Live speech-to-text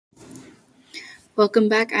Welcome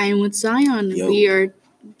back. I am with Zion. Yo. We are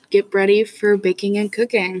get ready for baking and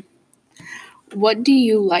cooking. What do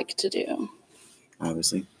you like to do?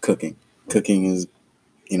 Obviously, cooking. Cooking is,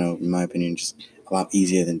 in my opinion, just a lot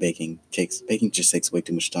easier than baking. Baking just takes way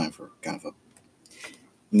too much time for kind of a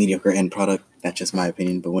mediocre end product. That's just my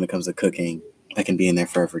opinion. But when it comes to cooking, I can be in there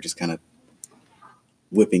forever, just kind of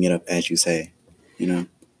whipping it up, as you say.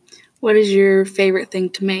 What is your favorite thing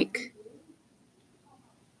to make?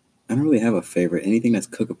 I don't really have a favorite. Anything that's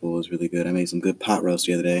cookable is really good. I made some good pot roast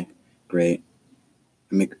the other day. Great.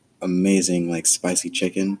 I make amazing spicy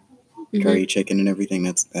chicken, curry chicken, and everything.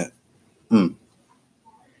 That's that.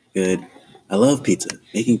 Good. I love pizza.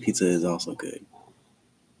 Making pizza is also good,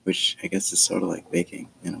 which I guess is sort of like baking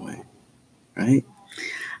in a way, right?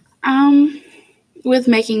 With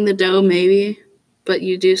making the dough, maybe, but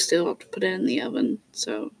you do still have to put it in the oven.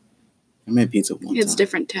 So I made pizza one it's time.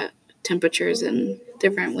 different temperatures and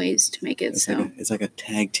different ways to make it. It's like a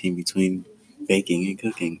tag team between baking and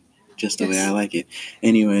cooking, just the way I like it.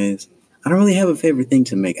 Anyways, I don't really have a favorite thing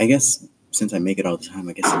to make. I guess since I make it all the time,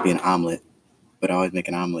 I guess it'd be an omelet. But I always make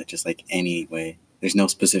an omelet just like any way. There's no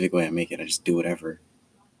specific way I make it. I just do whatever.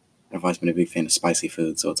 I've always been a big fan of spicy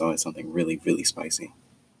food, so it's always something really, really spicy.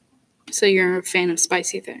 So you're a fan of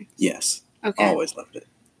spicy things? Yes. Okay. Always loved it.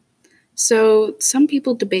 So some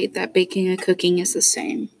people debate that baking and cooking is the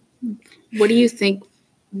same. What do you think?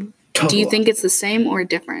 Do you think it's the same or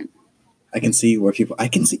different? I can see where people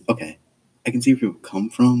come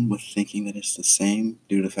from with thinking that it's the same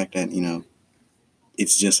due to the fact that,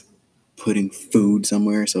 it's just putting food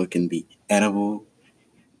somewhere so it can be edible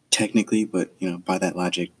technically, but by that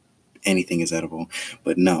logic, anything is edible.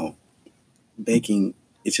 But no, baking,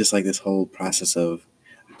 it's just like this whole process of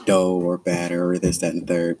dough or batter or this, that, and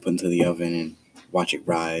third, put into the oven and watch it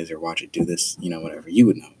rise or watch it do this, whatever. You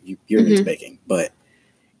would know. You're into baking. But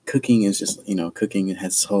cooking is just, cooking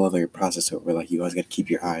has this whole other process to it where you always got to keep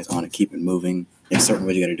your eyes on it, keep it moving. There's certain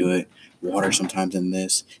ways you got to do it. Water sometimes in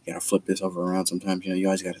this. You got to flip this over around sometimes. You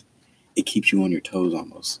always got to, it keeps you on your toes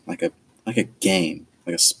almost, like a game,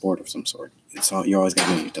 like a sport of some sort. You're always got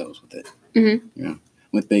to be on your toes with it.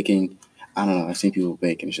 With baking, I don't know. I've seen people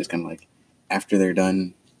bake and it's just kind of like after they're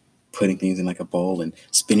done putting things in a bowl and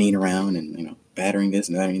spinning it around and, battering this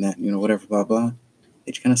and battering that, whatever, blah, blah.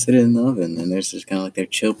 They just kind of sit it in the oven and there's just kind of their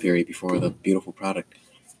chill period before the beautiful product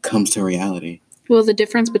comes to reality. Well, the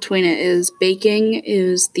difference between it is baking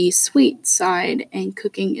is the sweet side and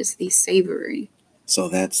cooking is the savory. So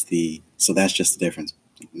that's just the difference.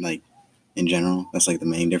 In general, that's the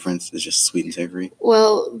main difference is just sweet and savory.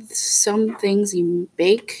 Well, some things you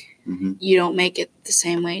bake, you don't make it the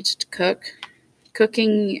same way to cook.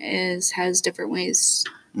 Cooking has different ways.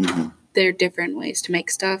 There are different ways to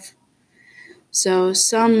make stuff. So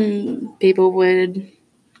some people would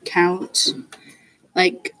count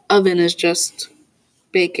oven is just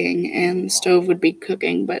baking and stove would be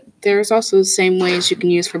cooking, but there's also the same ways you can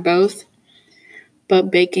use for both.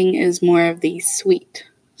 But baking is more of the sweet.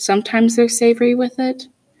 Sometimes there's savory with it,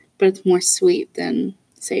 but it's more sweet than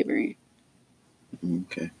savory.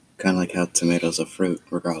 Okay. Kind of like how tomatoes are fruit,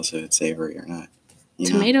 regardless if it's savory or not.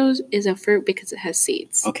 Tomatoes is a fruit because it has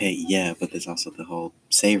seeds. Okay, yeah, but there's also the whole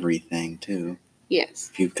savory thing, too.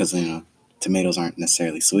 Yes. Because, tomatoes aren't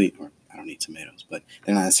necessarily sweet, or I don't eat tomatoes, but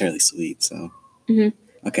they're not necessarily sweet, so.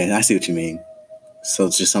 Okay, I see what you mean. So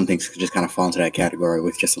it's just some things could just kind of fall into that category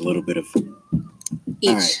with just a little bit of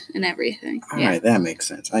each and everything. All right, that makes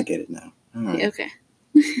sense. I get it now. All right. Okay.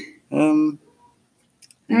 All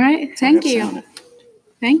right. Thank you.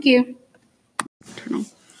 Thank you.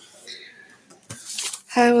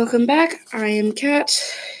 Hi, welcome back. I am Kat,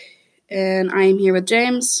 and I am here with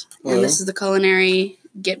James. Hello. And this is the Culinary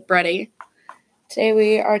Get Bready. Today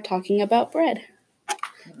we are talking about bread.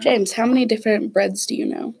 James, how many different breads do you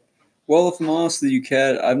know? Well, if I'm honest with you,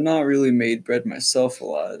 Kat, I've not really made bread myself a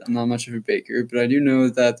lot. I'm not much of a baker, but I do know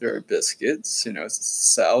that there are biscuits. It's the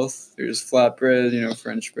South. There's flatbread,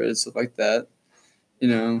 French bread, stuff like that.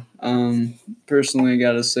 Personally, I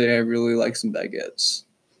gotta say I really like some baguettes.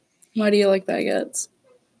 Why do you like baguettes?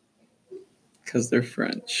 Because they're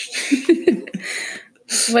French.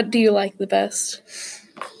 What do you like the best?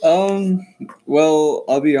 Well,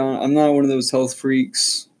 I'll be honest. I'm not one of those health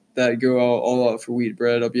freaks that go all out for wheat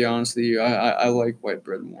bread. I'll be honest with you. I like white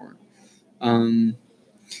bread more.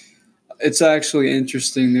 It's actually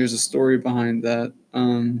interesting. There's a story behind that.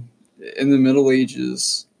 In the Middle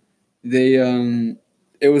Ages, it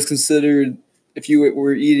was considered, if you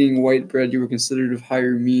were eating white bread, you were considered of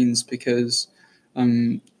higher means because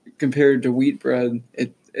compared to wheat bread,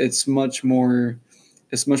 it's much more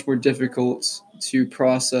difficult to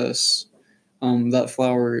process that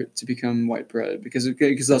flour to become white bread because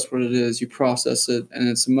that's what it is. You process it, and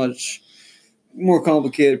it's a much more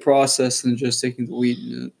complicated process than just taking the wheat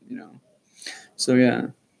in it, So yeah.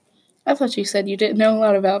 I thought you said you didn't know a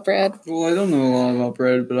lot about bread. Well, I don't know a lot about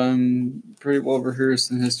bread, but I'm pretty well rehearsed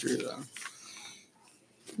in history, though.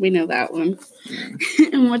 We know that one. Yeah.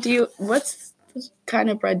 And what's the kind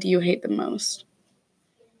of bread do you hate the most?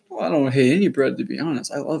 Well, I don't hate any bread, to be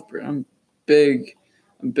honest. I love bread. I'm big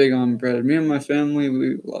on bread. Me and my family,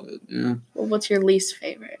 we love it. Yeah. Well, what's your least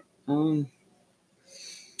favorite?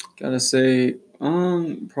 Gotta say,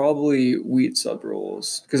 probably wheat sub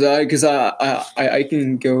rolls, cause I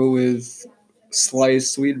can go with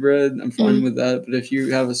sliced wheat bread. I'm fine with that. But if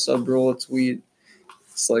you have a sub roll, it's wheat.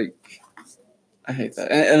 It's like I hate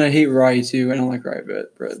that, and I hate rye too. I don't like rye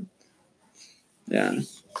bread. Yeah.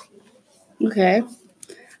 Okay.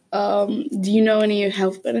 Do you know any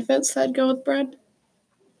health benefits that go with bread?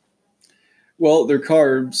 Well, they're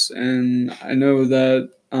carbs, and I know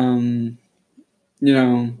that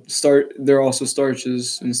they're also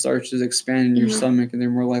starches, and starches expand in your stomach, and they're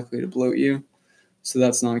more likely to bloat you. So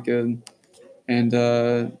that's not good. And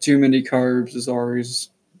too many carbs is always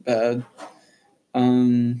bad.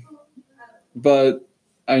 But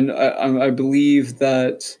I believe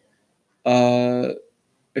that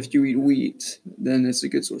if you eat wheat, then it's a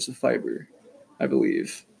good source of fiber, I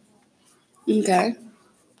believe. Okay.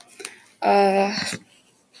 I'm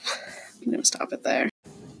going to stop it there.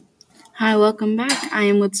 Hi, welcome back. I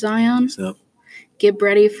am with Zion. What's up? Get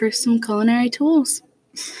ready for some culinary tools.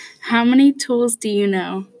 How many tools do you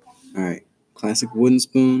know? All right. Classic wooden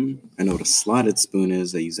spoon. I know what a slotted spoon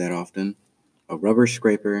is. I use that often. A rubber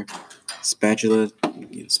scraper. Spatula.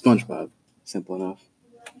 SpongeBob. Simple enough.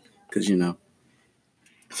 Because,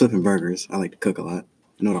 flipping burgers. I like to cook a lot.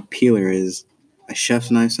 I know what a peeler is. A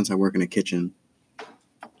chef's knife since I work in a kitchen.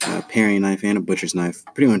 A paring knife and a butcher's knife.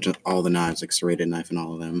 Pretty much all the knives, like serrated knife and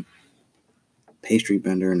all of them. Pastry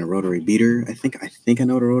bender and a rotary beater. I think I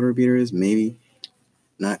know what a rotary beater is. Maybe.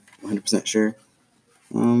 Not 100% sure.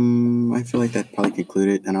 I feel like that probably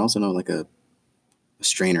concluded. And I also know like a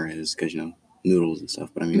strainer is because, noodles and stuff.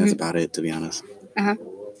 But I mean, that's about it, to be honest. Uh-huh.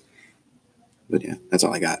 But yeah, that's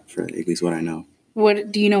all I got for at least what I know.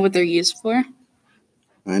 What do you know what they're used for?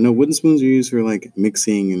 I know wooden spoons are used for like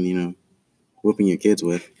mixing and, whooping your kids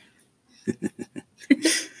with.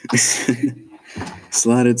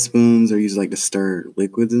 Slotted spoons are used like to stir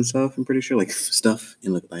liquids and stuff, I'm pretty sure. Like stuff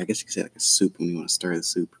in liquid. I guess you could say like a soup when you want to stir the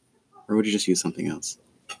soup. Or would you just use something else?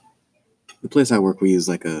 The place I work, we use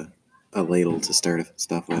like a ladle to stir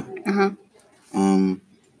stuff with.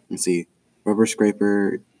 Let's see. Rubber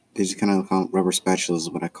scraper. They just kind of call them rubber spatulas is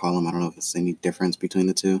what I call them. I don't know if there's any difference between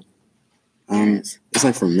the two. It's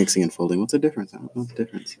like for mixing and folding. What's the difference? I don't know the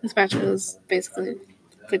difference. The spatula is basically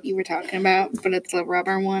what you were talking about, but it's a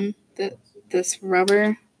rubber one. This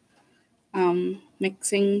rubber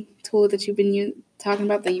mixing tool that you've been talking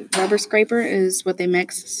about, the rubber scraper, is what they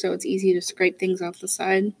mix, so it's easy to scrape things off the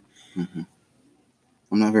side. I'm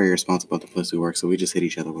not very responsible at the place we work, so we just hit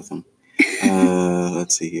each other with them.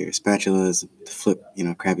 Let's see here. Spatulas to flip,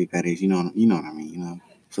 Krabby Patties. You know what I mean.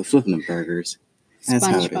 Flipping the burgers. That's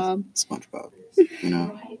SpongeBob. How it is. SpongeBob.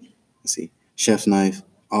 Let's see. Chef's knife,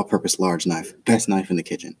 all-purpose large knife, best knife in the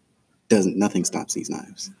kitchen. Nothing stops these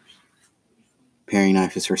knives. Paring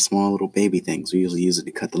knife is for small little baby things. We usually use it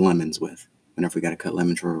to cut the lemons with. Whenever we got to cut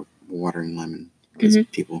lemons for watering lemon, because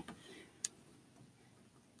people.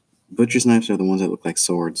 Butcher's knives are the ones that look like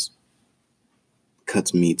swords.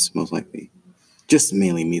 Cuts meats, most likely. Just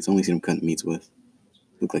mainly meats. I only see them cutting meats with.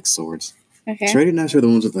 Look like swords. Okay. Serrated knives are the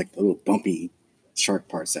ones with like the little bumpy sharp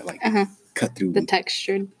parts that like cut through the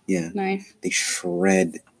textured knife. They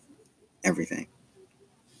shred everything.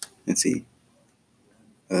 Let's see.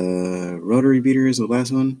 Rotary beater is the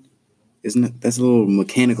last one. Isn't it? That's a little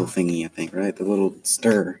mechanical thingy, I think, right? The little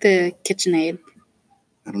stir. The KitchenAid.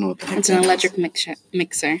 I don't know what the heck it's an electric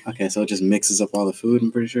mixer. Okay, so it just mixes up all the food,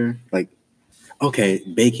 I'm pretty sure. Like, okay,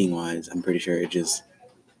 baking wise, I'm pretty sure it just,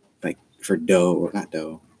 like, for dough, or not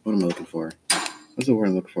dough. What am I looking for? What's the word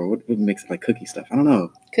I'm looking for? What would mix like cookie stuff? I don't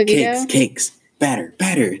know. Cakes. Batter.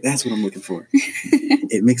 That's what I'm looking for.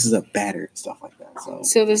 It mixes up batter and stuff like that.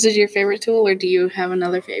 So this is your favorite tool, or do you have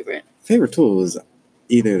another favorite? Favorite tool is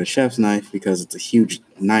either the chef's knife, because it's a huge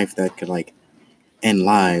knife that could, like, end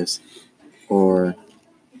lives, or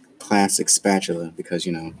classic spatula, because,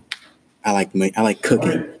 I like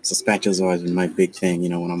cooking. So spatula's always been my big thing,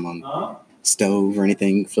 when I'm on stove or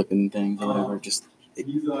anything, flipping things or whatever.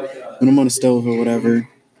 When I'm on a stove or whatever,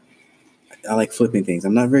 I like flipping things.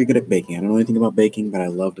 I'm not very good at baking. I don't know anything about baking, but I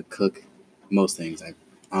love to cook most things, like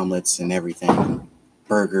omelets and everything,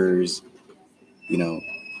 burgers,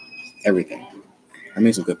 everything. I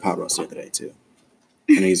made some good pot roast the other day too.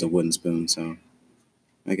 And I used a wooden spoon, so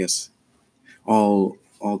I guess all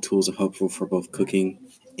tools are helpful for both cooking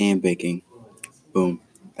and baking. Boom.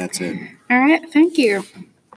 That's it. All right. Thank you.